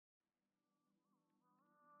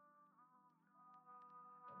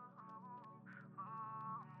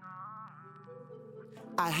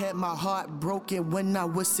I had my heart broken when I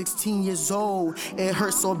was 16 years old. It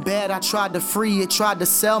hurt so bad I tried to free it, tried to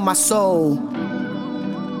sell my soul.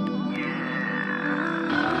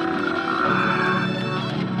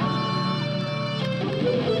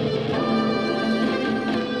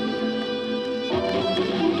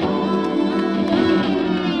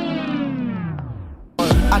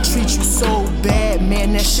 I treat you so bad,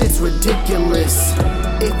 man, that shit's ridiculous.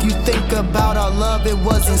 If you think about our love, it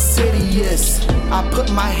was insidious. I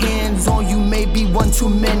put my hands on you maybe one too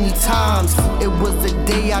many times. It was the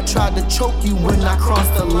day I tried to choke you when I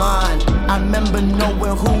crossed the line. I remember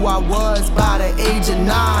knowing who I was by the age of 9.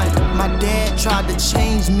 My dad tried to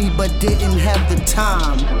change me but didn't have the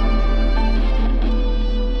time.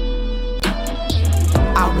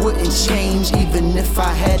 I wouldn't change even if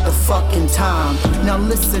I had the fucking time. Now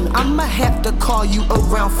listen, I'ma have to call you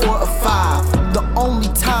around 4 or 5. The only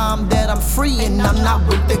time that I'm free and I'm not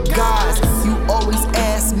with the guys. You always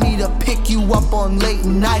ask me to pick you up on late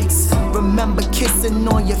nights. Remember kissing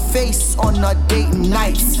on your face on our date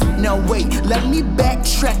nights. Now wait, let me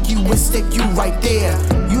backtrack you and stick you right there.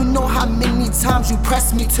 You know how many times you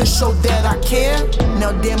pressed me to show that I care?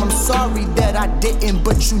 Now damn, I'm sorry that I didn't,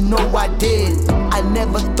 but you know I did. I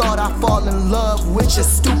never thought I'd fall in love with your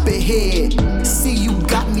stupid head. See, you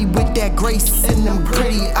got me with that grace and them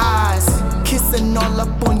pretty eyes, kissing all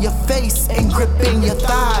up on your face and gripping your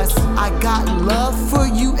thighs. I got love for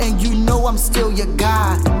you and you know I'm still your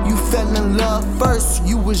guy. You fell in love first,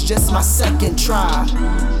 you was just my second try.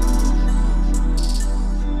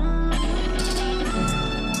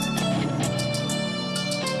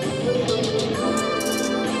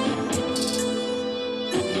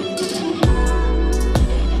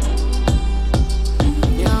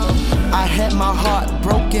 I had my heart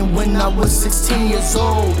broken when I was 16 years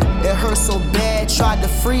old. It hurt so bad, tried to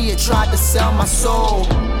free it, tried to sell my soul.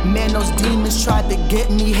 Man, those demons tried to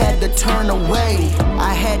get me, had to turn away.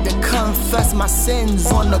 I had to confess my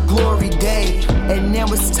sins on the glory day. And now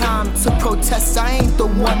it's time to protest, I ain't the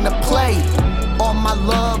one to play. All my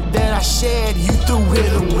love that I shared, you threw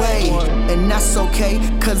it away. And that's okay,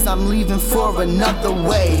 cause I'm leaving for another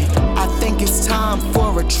way. I think it's time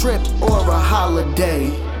for a trip or a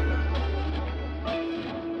holiday.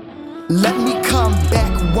 Let me come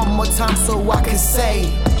back one more time so I can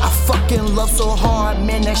say I fucking love so hard,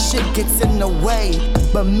 man, that shit gets in the way.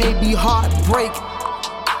 But maybe heartbreak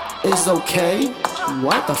is okay.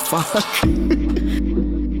 What the fuck?